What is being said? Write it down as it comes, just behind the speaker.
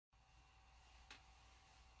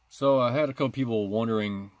So I had a couple people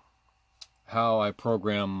wondering how I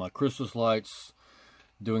program my Christmas lights,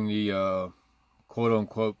 doing the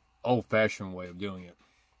quote-unquote old-fashioned way of doing it.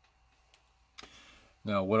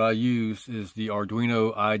 Now, what I use is the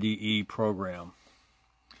Arduino IDE program.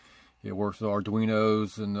 It works with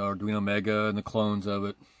Arduinos and the Arduino Mega and the clones of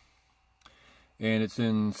it. And it's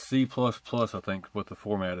in C++, I think, what the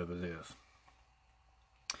format of it is.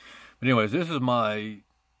 But anyways, this is my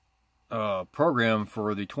program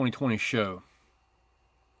for the 2020 show.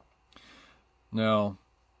 Now,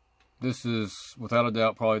 this is without a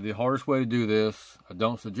doubt probably the hardest way to do this. I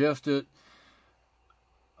don't suggest it.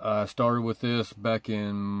 I started with this back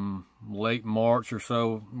in late March or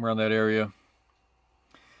so, around that area,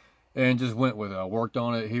 and just went with it. I worked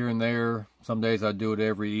on it here and there. Some days I'd do it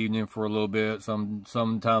every evening for a little bit.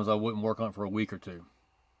 Sometimes I wouldn't work on it for a week or two.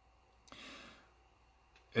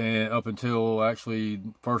 And up until actually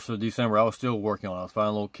 1st of December, I was still working on it. I was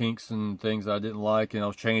finding little kinks and things I didn't like, and I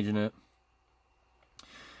was changing it.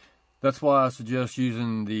 That's why I suggest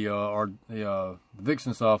using the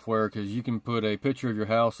Vixen software, because you can put a picture of your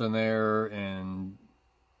house in there and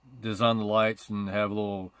design the lights and have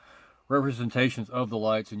little representations of the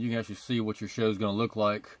lights, and you can actually see what your show is going to look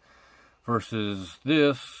like versus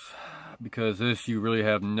this, because this you really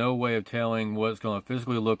have no way of telling what it's going to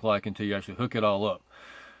physically look like until you actually hook it all up.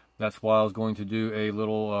 That's why I was going to do a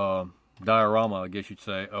little diorama, I guess you'd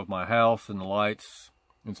say, of my house and the lights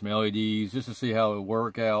and some LEDs, just to see how it would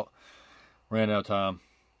work out. Ran out of time.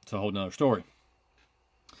 It's a whole nother story.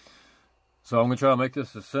 So I'm going to try to make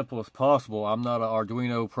this as simple as possible. I'm not an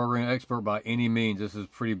Arduino programming expert by any means. This is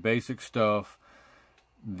pretty basic stuff.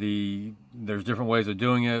 There's different ways of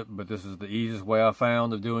doing it, but this is the easiest way I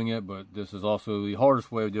found of doing it, but this is also the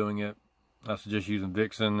hardest way of doing it. I suggest using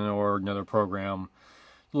Vixen or another program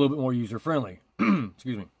a little bit more user-friendly.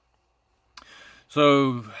 Excuse me.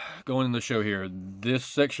 So, going in the show here, this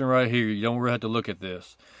section right here, you don't really have to look at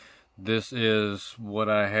this. This is what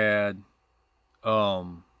I had. I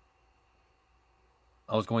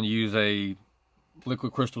was going to use a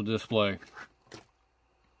liquid crystal display. It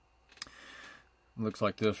looks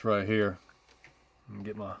like this right here.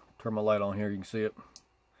 Turn my light on here, you can see it.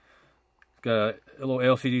 It's got a little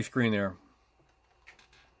LCD screen there.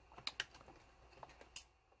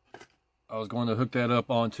 I was going to hook that up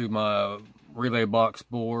onto my relay box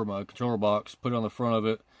board, my controller box, put it on the front of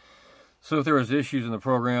it. So if there was issues in the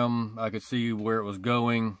program, I could see where it was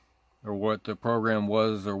going, or what the program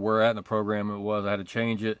was, or where at in the program it was. I had to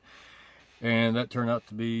change it. And that turned out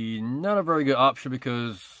to be not a very good option,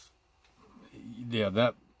 because, yeah,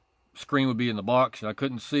 that screen would be in the box, and I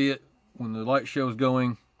couldn't see it when the light show was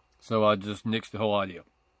going. So I just nixed the whole idea.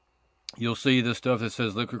 You'll see this stuff that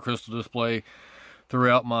says liquid crystal display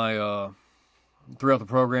throughout my throughout the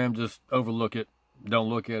program. Just overlook it. Don't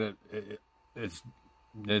look at it.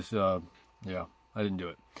 Yeah, I didn't do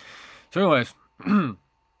it. So anyways,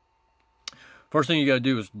 first thing you got to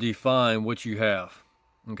do is define what you have.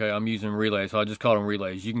 Okay, I'm using relays, so I just call them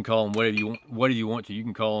relays. You can call them whatever you want to. You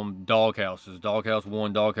can call them dog houses, doghouse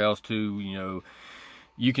 1, doghouse 2. You know,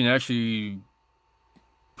 you can actually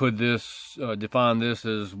put this, define this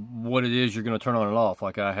as what it is you're going to turn on and off.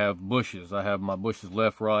 Like I have bushes. I have my bushes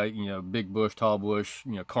left, right, you know, big bush, tall bush,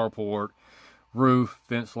 you know, carport, roof,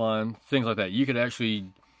 fence line, things like that. You could actually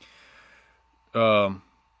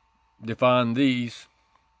define these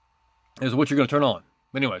as what you're going to turn on.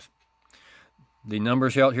 But anyways, the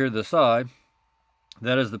numbers out here to the side,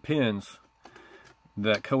 that is the pins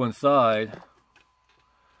that coincide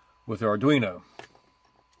with the Arduino.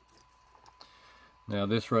 Now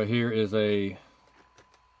this right here is a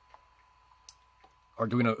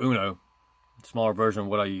Arduino Uno, smaller version of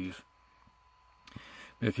what I use.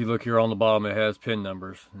 If you look here on the bottom, it has pin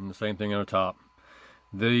numbers, and the same thing on the top.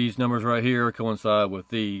 These numbers right here coincide with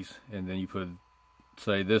these, and then you put,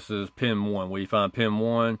 say this is pin 1. Well, you find pin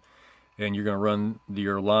 1, and you're going to run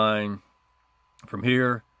your line from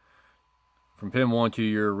here, from pin 1 to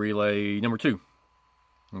your relay number 2.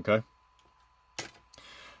 Okay?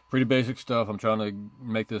 Pretty basic stuff. I'm trying to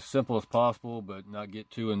make this simple as possible, but not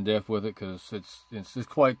get too in-depth with it, because it's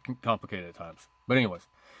quite complicated at times. But anyways.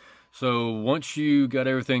 So once you got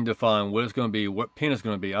everything defined, what it's going to be, what pin it's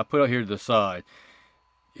going to be, I put out here to the side.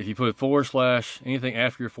 If you put / anything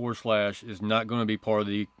after your / is not going to be part of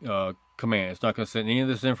the command. It's not going to send any of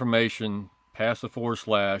this information past the / to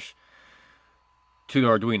the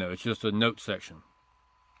Arduino. It's just a note section.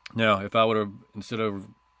 Now, if I would have, instead of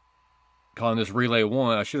calling this relay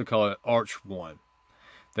 1, I should have called it arch 1.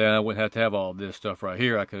 Then I wouldn't have to have all this stuff right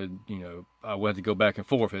here. I could, you know, I wouldn't have to go back and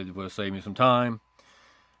forth. It would have saved me some time.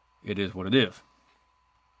 It is what it is.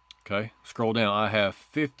 Okay, scroll down. I have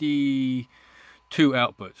 52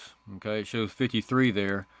 outputs. Okay, it shows 53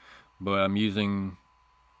 there, but I'm using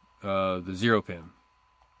the 0 pin.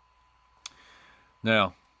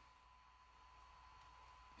 Now,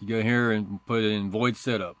 you go here and put it in void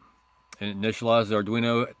setup and initialize the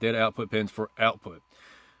Arduino data output pins for output.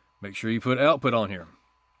 Make sure you put output on here.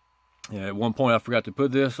 And at one point I forgot to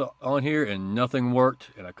put this on here and nothing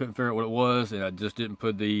worked, and I couldn't figure out what it was, and I just didn't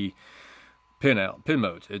put the pin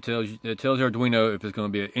modes. It tells Arduino if it's going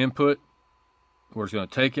to be an input where it's going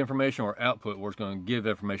to take information, or output where it's going to give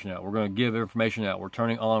information out. We're going to give information out. We're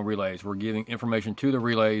turning on relays. We're giving information to the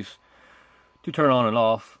relays to turn on and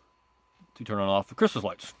off, the Christmas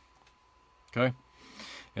lights. Okay,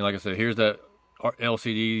 and like I said, here's that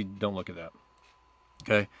LCD. Don't look at that.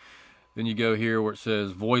 Okay, then you go here where it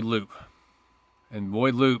says void loop, and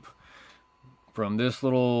void loop, from this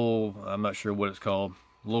little, I'm not sure what it's called,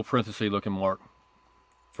 little parenthesis looking mark,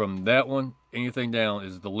 from that one anything down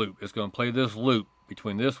is the loop. It's going to play this loop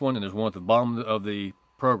between this one and there's one at the bottom of the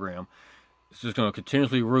program. It's just going to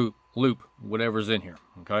continuously loop whatever's in here.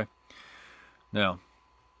 Okay, now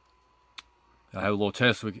I have a little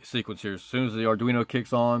test sequence here. As soon as the Arduino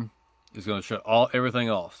kicks on, it's going to shut everything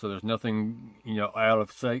off, so there's nothing, you know, out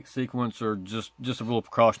of sequence, or just a little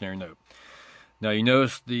precautionary note. Now you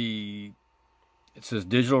notice it says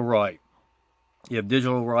digital write. You have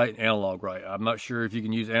digital write and analog write. I'm not sure if you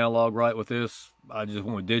can use analog write with this. I just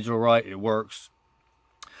went with digital write. It works.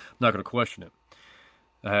 I'm not going to question it.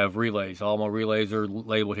 I have relays. All my relays are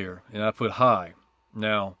labeled here, and I put high.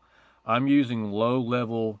 Now I'm using low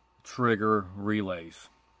level trigger relays.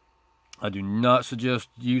 I do not suggest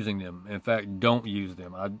using them. In fact, don't use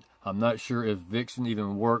them. I'm not sure if Vixen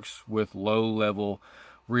even works with low level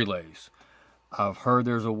relays. I've heard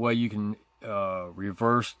there's a way you can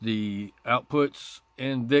reverse the outputs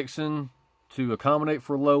in Vixen to accommodate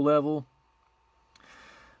for low level,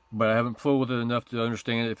 but I haven't fooled with it enough to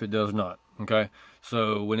understand if it does not. Okay,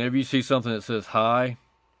 so whenever you see something that says high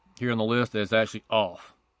here on the list, that's actually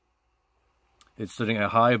off. It's setting a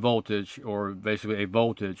high voltage, or basically a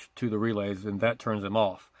voltage, to the relays, and that turns them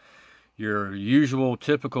off. Your usual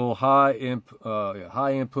typical high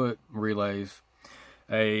input relays,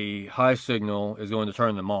 a high signal is going to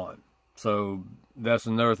turn them on. So that's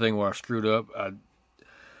another thing where I screwed up.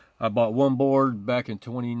 I bought one board back in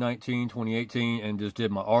 2019, 2018, and just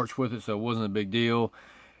did my arch with it, so it wasn't a big deal.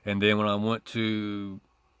 And then when I went to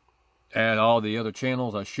add all the other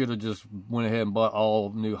channels, I should have just went ahead and bought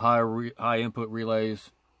all new high input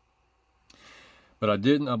relays, but I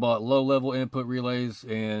didn't. I bought low level input relays,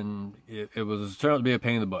 and it turned out to be a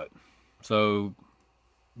pain in the butt. So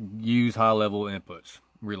use high level inputs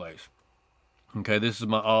relays. Okay, this is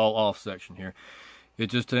my all off section here.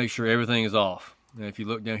 It's just to make sure everything is off. And if you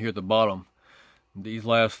look down here at the bottom, these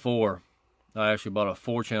last four, I actually bought a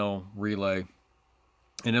 4-channel relay.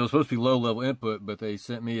 And it was supposed to be low level input, but they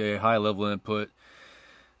sent me a high level input.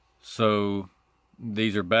 So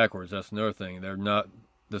these are backwards. That's another thing. They're not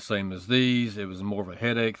the same as these. It was more of a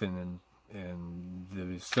headache than, and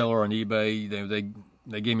the seller on eBay,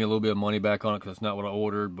 they gave me a little bit of money back on it because it's not what I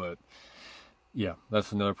ordered. But yeah,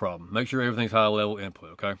 that's another problem. Make sure everything's high level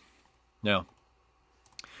input. Okay. Now,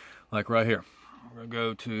 like right here, we're gonna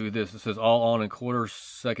go to this. It says all on in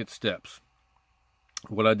quarter-second steps.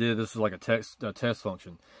 What I did, this is like a test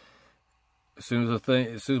function. As soon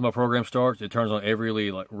as my program starts, it turns on every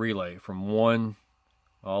relay from 1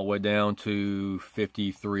 all the way down to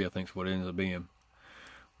 53. I think is what it ends up being.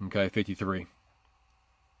 Okay, 53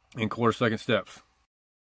 in quarter-second steps.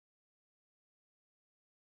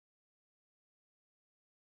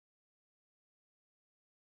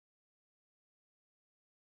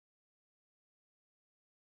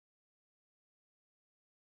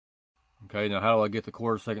 Okay, now how do I get the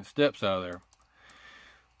quarter-second steps out of there?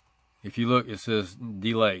 If you look, it says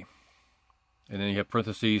delay. And then you have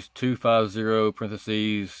parentheses, 250,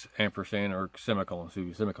 parentheses, ampersand, or semicolon,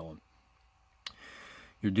 semicolon.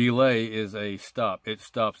 Your delay is a stop. It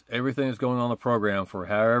stops everything that's going on in the program for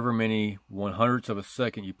however many 100ths of a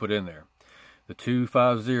second you put in there. The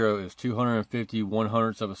 250 is 250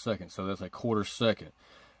 100ths of a second, so that's a quarter second.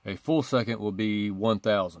 A full second will be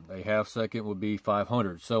 1,000. A half second would be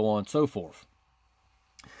 500, so on and so forth.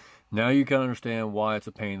 Now you can understand why it's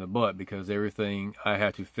a pain in the butt, because everything I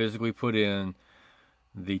have to physically put in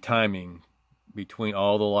the timing between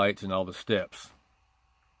all the lights and all the steps.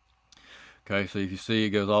 Okay, so if you see, it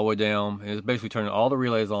goes all the way down, and it's basically turning all the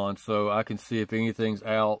relays on, so I can see if anything's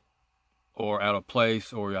out or out of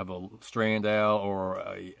place, or you have a strand out, or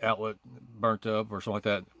a outlet burnt up, or something like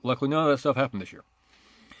that. Luckily, none of that stuff happened this year.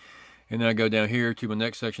 And then I go down here to my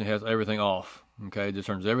next section that has everything off. Okay, it just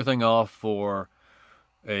turns everything off for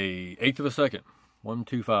a 1/8 of a second.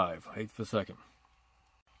 125, 1/8 of a second.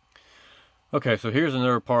 Okay, so here's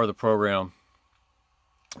another part of the program.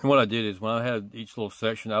 And what I did is when I had each little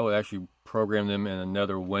section, I would actually program them in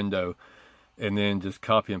another window and then just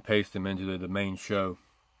copy and paste them into the main show.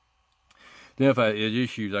 Then if I had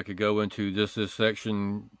issues, I could go into just this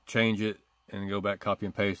section, change it, and go back, copy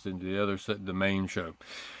and paste into the other set, the main show.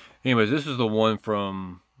 Anyways, this is the one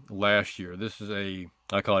from last year. This is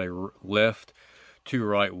I call it a left to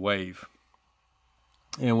right wave.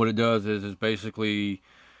 And what it does is it's basically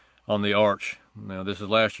on the arch. Now this is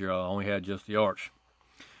last year, I only had just the arch.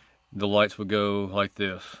 The lights would go like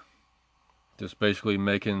this. Just basically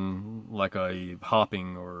making like a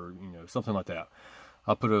hopping or, you know, something like that.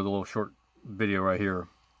 I'll put a little short video right here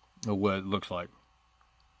of what it looks like.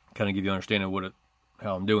 Kind of give you an understanding of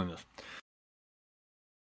how I'm doing this.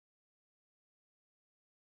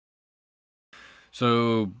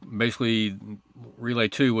 So basically relay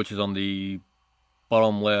 2, which is on the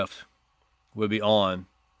bottom left, would be on,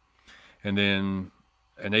 and then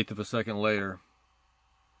an 1/8 of a second later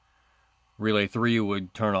relay 3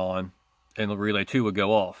 would turn on and relay 2 would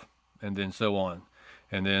go off, and then so on.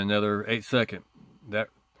 And then another 8 second, that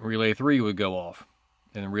relay 3 would go off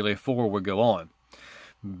and relay 4 would go on,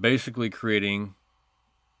 basically creating,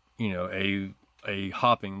 you know, a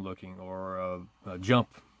hopping looking or a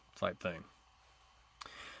jump type thing.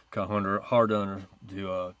 Kind of hard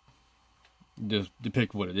to just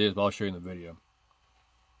depict what it is, but I'll show you in the video.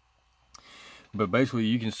 But basically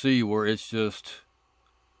you can see where it's just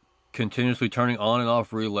continuously turning on and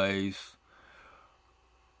off relays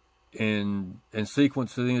and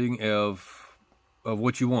sequencing of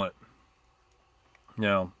what you want.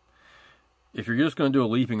 Now, if you're just going to do a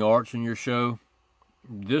leaping arch in your show,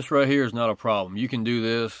 this right here is not a problem. You can do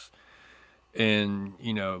this in,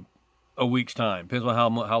 you know, a week's time. Depends on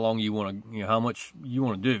how long you want to, you know, how much you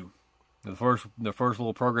want to do. The first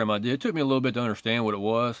little program I did, it took me a little bit to understand what it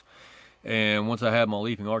was, and once I had my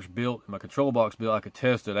leaping arch built, my control box built, I could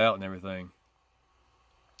test it out and everything.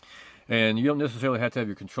 And you don't necessarily have to have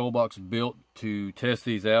your control box built to test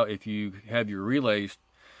these out. If you have your relays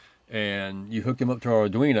and you hook them up to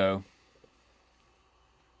Arduino,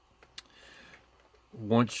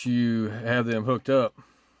 once you have them hooked up,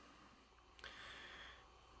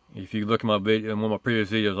 if you look at my video, in one of my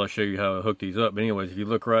previous videos, I'll show you how to hook these up. But anyways, if you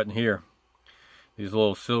look right in here, these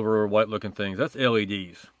little silver or white looking things, that's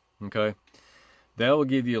LEDs, okay? That will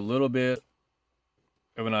give you a little bit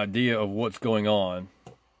of an idea of what's going on.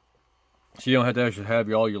 So you don't have to actually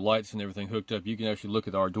have all your lights and everything hooked up. You can actually look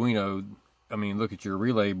at the Arduino, look at your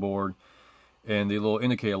relay board, and the little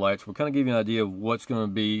indicator lights will kind of give you an idea of what's going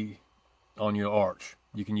to be on your arch.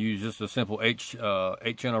 You can use just a simple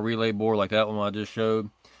 8-channel relay board like that one I just showed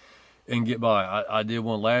and get by. I did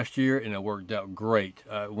one last year and it worked out great.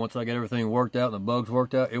 Once I got everything worked out and the bugs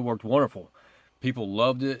worked out, it worked wonderful. People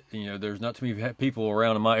loved it. You know, there's not too many people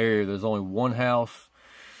around in my area. There's only one house,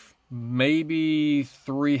 maybe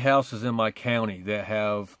 3 houses in my county that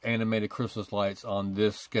have animated Christmas lights on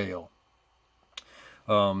this scale.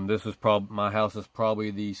 This is my house is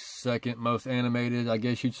probably the second most animated, I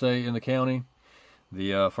guess you'd say, in the county.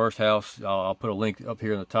 The first house, I'll put a link up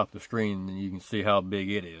here on the top of the screen and you can see how big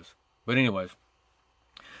it is. But anyways,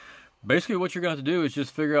 basically what you're going to do is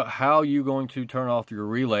just figure out how you're going to turn off your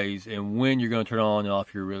relays and when you're going to turn on and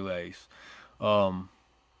off your relays. Go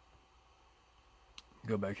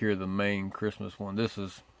back here to the main Christmas one. This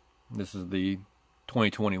is the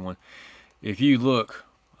 2020 one. If you look,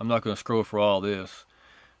 I'm not going to scroll for all this,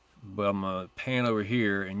 but I'm going to pan over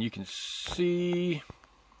here and you can see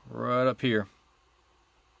right up here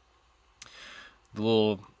the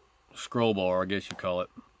little scroll bar, I guess you call it.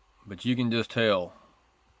 But you can just tell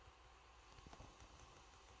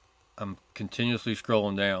I'm continuously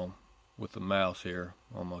scrolling down with the mouse here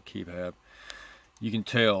on my keypad. You can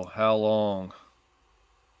tell how long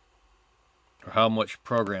or how much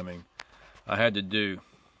programming I had to do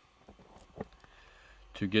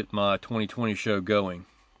to get my 2020 show going.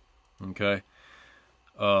 Okay.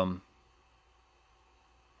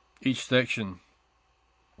 Each section,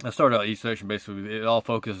 I started out each section basically, it all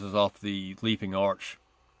focuses off the leaping arch.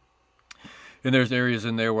 And there's areas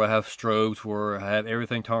in there where I have strobes where I have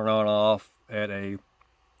everything turned on and off at a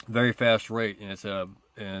very fast rate, and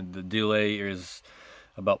and the delay is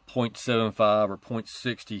about 0.75 or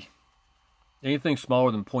 0.60. Anything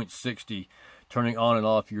smaller than 0.60 turning on and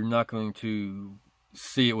off, you're not going to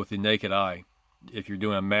see it with the naked eye if you're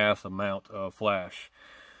doing a mass amount of flash.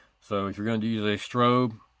 So if you're going to use a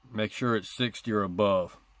strobe, make sure it's 60 or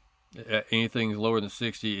above. Anything lower than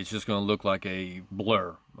 60, it's just going to look like a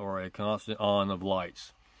blur or a constant on of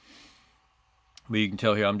lights. But you can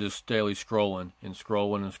tell here I'm just steadily scrolling and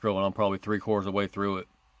scrolling and scrolling. I'm probably 3/4 of the way through it.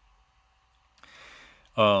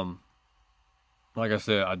 Like I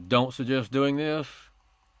said, I don't suggest doing this.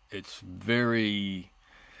 It's very,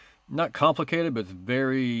 not complicated, but it's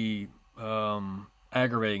very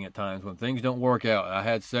aggravating at times when things don't work out. I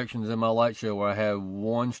had sections in my light show where I had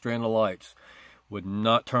one strand of lights would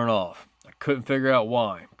not turn off. I couldn't figure out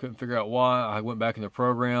why. I went back in the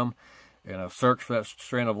program and I searched for that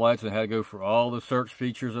strand of lights and had to go for all the search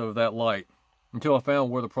features of that light until I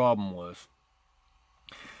found where the problem was.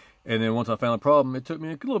 And then once I found the problem, it took me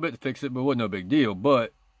a little bit to fix it, but it wasn't no big deal.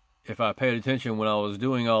 But if I paid attention when I was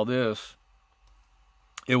doing all this,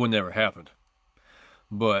 it would never happened.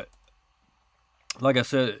 But like I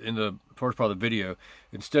said in the first part of the video,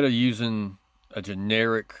 instead of using a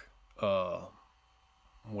generic,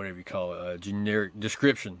 whatever you call it, a generic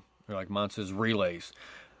description, like mine says relays.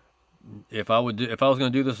 If I was going to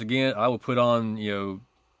do this again, I would put on,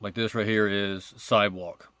 like this right here is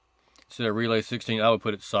sidewalk. Instead of relay 16, I would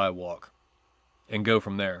put it sidewalk and go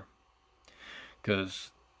from there.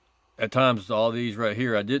 Because at times, all these right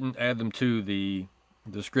here, I didn't add them to the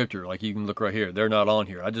descriptor. Like you can look right here, they're not on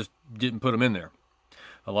here. I just didn't put them in there.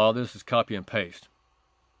 A lot of this is copy and paste.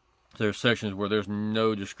 There's sections where there's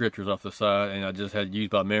no descriptors off the side, and I just had to use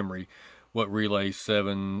by memory what relay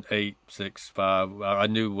 7, 8, 6, 5. I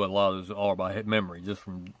knew what a lot of those are by memory just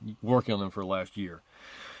from working on them for the last year.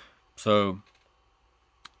 So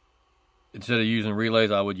instead of using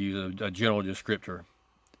relays, I would use a general descriptor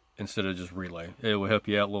instead of just relay. It will help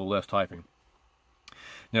you out a little less typing.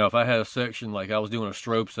 Now, if I had a section like I was doing a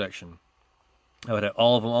strobe section, I would have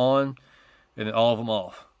all of them on and then all of them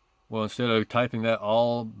off. Well, instead of typing that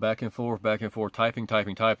all back and forth,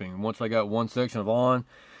 typing, once I got one section of on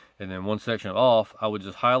and then one section of off, I would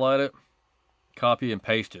just highlight it, copy and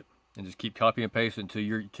paste it, and just keep copying and pasting until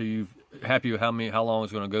you're happy with how long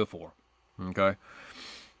it's going to go for. Okay.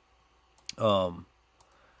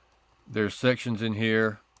 There's sections in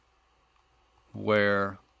here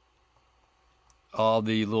where all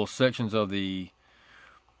the little sections of the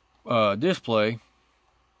display.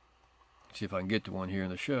 See if I can get to one here in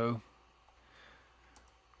the show.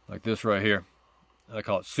 Like this right here. I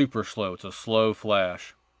call it super slow. It's a slow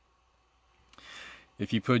flash.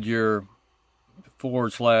 If you put your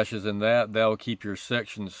forward slashes in that will keep your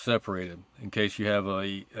sections separated in case you have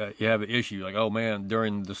an issue. Like, oh man,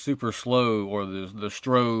 during the super slow or the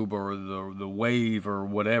strobe or the wave or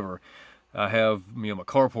whatever, I have my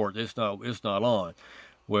carport. It's not on.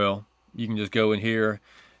 Well, you can just go in here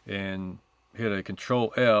and hit a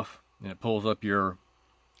Control F. And it pulls up your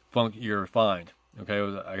find.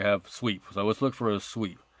 Okay, I have sweep. So let's look for a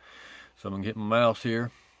sweep. So I'm going to get my mouse here.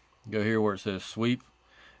 Go here where it says sweep.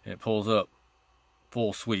 And it pulls up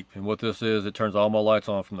full sweep. And what this is, it turns all my lights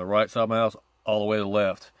on from the right side of my house all the way to the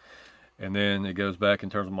left. And then it goes back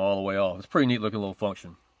and turns them all the way off. It's a pretty neat looking little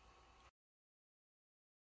function.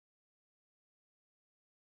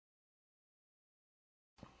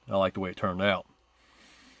 I like the way it turned out.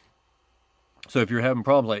 So if you're having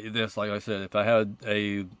problems like this, like I said, if I had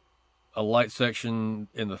a light section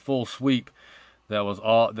in the full sweep that was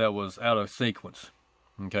out of sequence,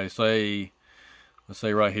 okay, let's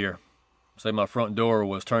say right here, say my front door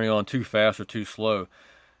was turning on too fast or too slow,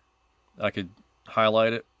 I could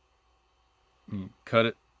highlight it, cut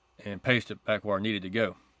it, and paste it back where I needed to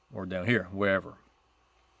go, or down here, wherever.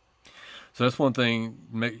 So that's one thing.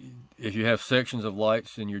 If you have sections of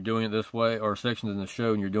lights and you're doing it this way, or sections in the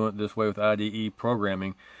show and you're doing it this way with IDE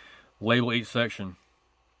programming, label each section.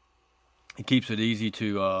 It keeps it easy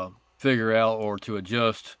to figure out or to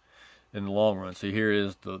adjust in the long run. See, here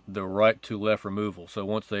is the right to left removal. So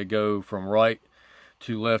once they go from right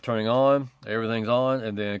to left turning on, everything's on,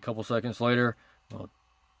 and then a couple seconds later,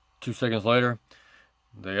 2 seconds later,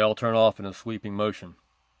 they all turn off in a sweeping motion.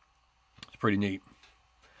 It's pretty neat.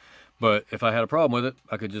 But if I had a problem with it,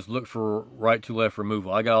 I could just look for right to left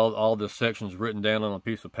removal. I got all the sections written down on a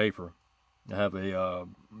piece of paper. I have a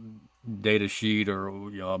data sheet or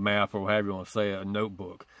a map or however you want to say it, a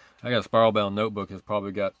notebook. I got a spiral bound notebook that's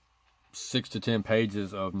probably got 6 to 10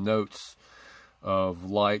 pages of notes of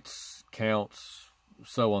lights, counts,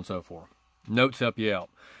 so on and so forth. Notes help you out.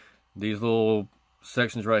 These little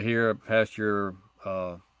sections right here past your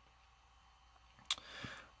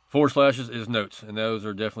forward slashes is notes, and those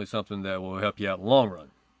are definitely something that will help you out in the long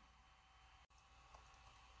run.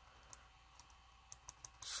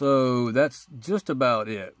 So that's just about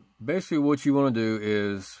it. Basically what you want to do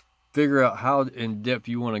is figure out how in depth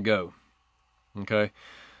you want to go. Okay,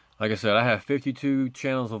 Like I said, I have 52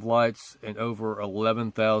 channels of lights and over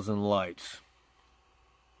 11,000 lights.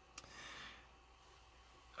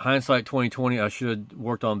 Hindsight 2020, I should have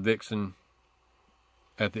worked on Vixen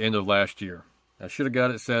at the end of last year. I should have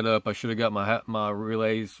got it set up. I should have got my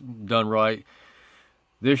relays done right.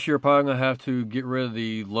 This year, probably going to have to get rid of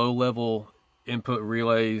the low-level input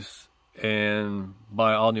relays and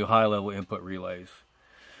buy all new high-level input relays.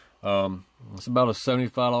 It's about a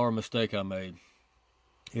 $75 mistake I made.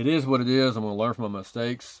 It is what it is. I'm going to learn from my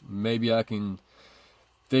mistakes. Maybe I can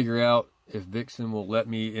figure out if Vixen will let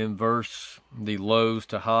me inverse the lows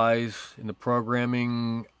to highs in the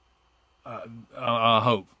programming. I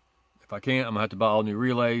hope. If I can't, I'm going to have to buy all new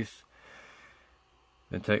relays,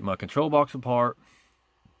 then take my control box apart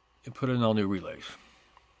and put in all new relays.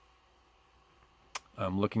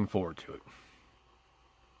 I'm looking forward to it.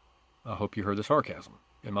 I hope you heard the sarcasm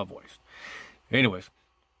in my voice. Anyways,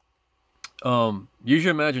 use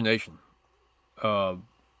your imagination.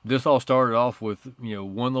 This all started off with,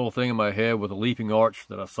 one little thing in my head with a leaping arch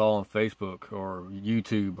that I saw on Facebook or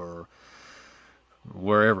YouTube or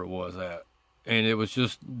wherever it was at. And it was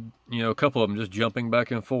just, a couple of them just jumping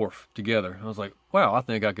back and forth together. I was like, wow, I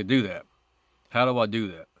think I could do that. How do I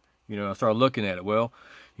do that? I started looking at it. Well,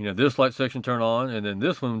 this light section turned on, and then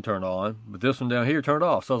this one turned on, but this one down here turned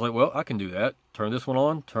off. So I was like, well, I can do that. Turn this one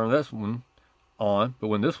on, turn this one on. But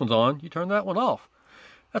when this one's on, you turn that one off.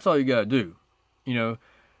 That's all you got to do.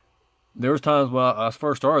 There was times when I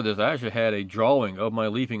first started this, I actually had a drawing of my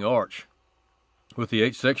leaping arch with the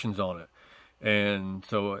 8 sections on it. And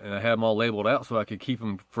I had them all labeled out so I could keep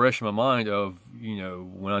them fresh in my mind of,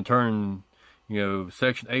 when I turned,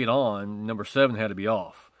 section 8 on, number 7 had to be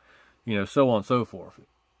off. So on and so forth.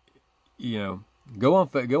 Go on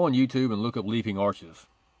YouTube and look up leaping arches,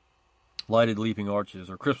 lighted leaping arches,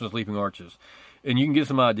 or Christmas leaping arches, and you can get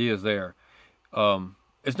some ideas there.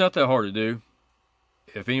 It's not that hard to do.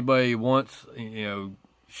 If anybody wants,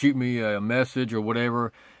 shoot me a message or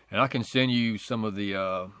whatever, and I can send you some of the,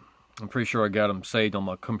 I'm pretty sure I got them saved on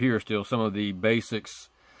my computer still, some of the basic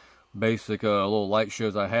little light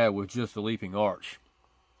shows I had with just the leaping arch.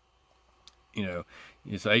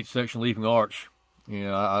 It's an 8-section leaping arch.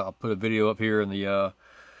 I'll put a video up here in the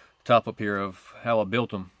top up here of how I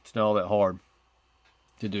built them. It's not all that hard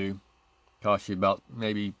to do. Cost you about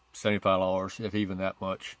maybe $75, if even that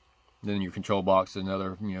much. Then your control box is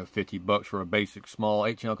another, $50 for a basic small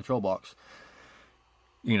 8-channel control box.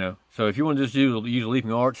 So if you want to just use a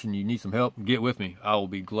leaping arch and you need some help, get with me. I will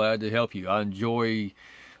be glad to help you. I enjoy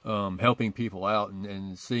helping people out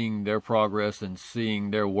and seeing their progress and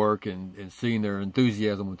seeing their work and seeing their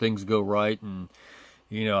enthusiasm when things go right. And,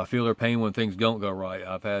 I feel their pain when things don't go right.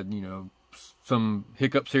 I've had, some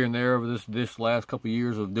hiccups here and there over this last couple of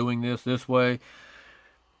years of doing this way.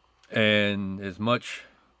 And as much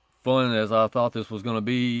fun as I thought this was going to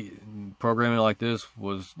be, programming like this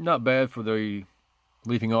was not bad for the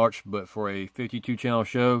leaping arch, but for a 52 channel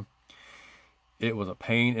show, it was a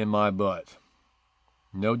pain in my butt.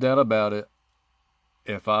 No doubt about it.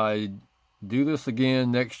 If I do this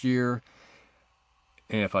again next year,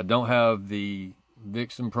 and if I don't have the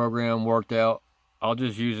Vixen program worked out, I'll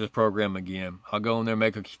just use this program again. I'll go in there,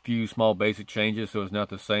 make a few small basic changes so it's not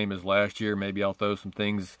the same as last year. Maybe I'll throw some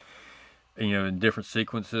things, in different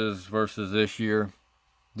sequences versus this year,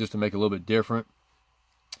 just to make it a little bit different.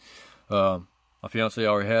 My fiance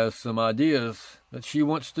already has some ideas that she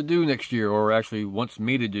wants to do next year, or actually wants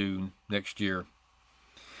me to do next year.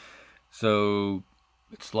 So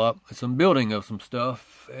it's some building of some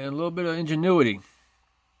stuff and a little bit of ingenuity.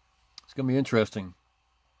 It's going to be interesting.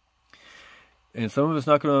 And some of it's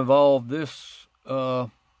not going to involve this, my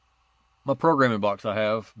programming box I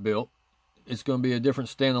have built. It's going to be a different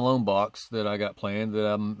standalone box that I got planned that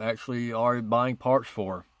I'm actually already buying parts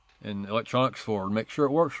for and electronics for to make sure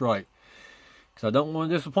it works right. Because I don't want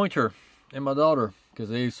to disappoint her and my daughter, because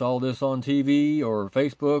they saw this on TV or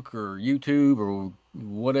Facebook or YouTube or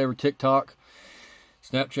whatever, TikTok,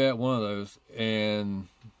 Snapchat, one of those, and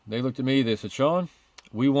they looked at me, they said, Sean,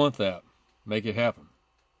 we want that. Make it happen.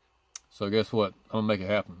 So guess what? I'm going to make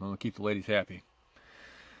it happen. I'm going to keep the ladies happy.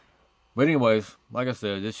 But anyways, like I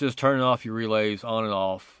said, it's just turning off your relays on and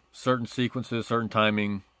off, certain sequences, certain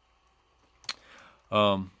timing.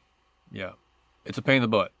 Yeah, it's a pain in the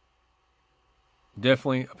butt.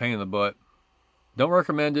 Definitely a pain in the butt. Don't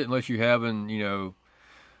recommend it unless you having,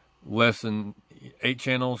 less than 8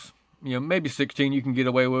 channels. Maybe 16 you can get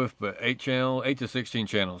away with, but 8 to 16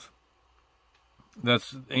 channels.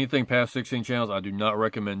 That's anything past 16 channels. I do not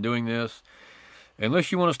recommend doing this.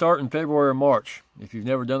 Unless you want to start in February or March. If you've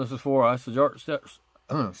never done this before, I suggest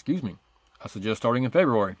starting in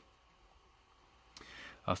February.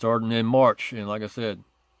 I started in March, and like I said,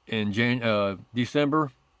 in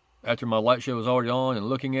December, after my light show was already on and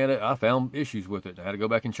looking at it, I found issues with it. I had to go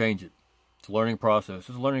back and change it. It's a learning process.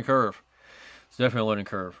 It's a learning curve. It's definitely a learning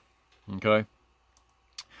curve. Okay?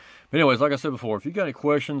 But anyways, like I said before, if you got any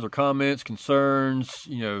questions or comments, concerns,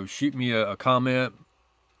 you know, shoot me a comment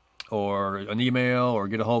or an email or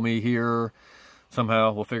get a hold of me here.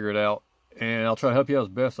 Somehow we'll figure it out. And I'll try to help you out as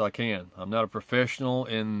best I can. I'm not a professional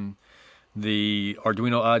in the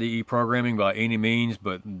Arduino IDE programming by any means,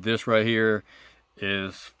 but this right here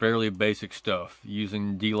is fairly basic stuff.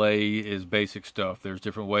 Using delay is basic stuff. There's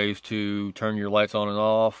different ways to turn your lights on and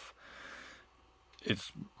off.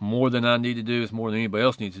 It's more than I need to do. It's more than anybody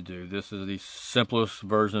else needs to do. This is the simplest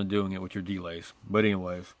version of doing it with your delays. But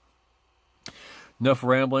anyways, enough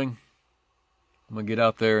rambling. I'm going to get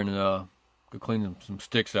out there and go clean some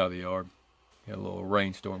sticks out of the yard. Got a little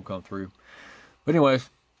rainstorm come through. But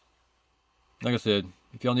anyways, like I said,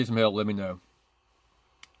 if y'all need some help, let me know.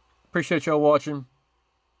 Appreciate y'all watching.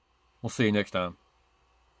 We'll see you next time.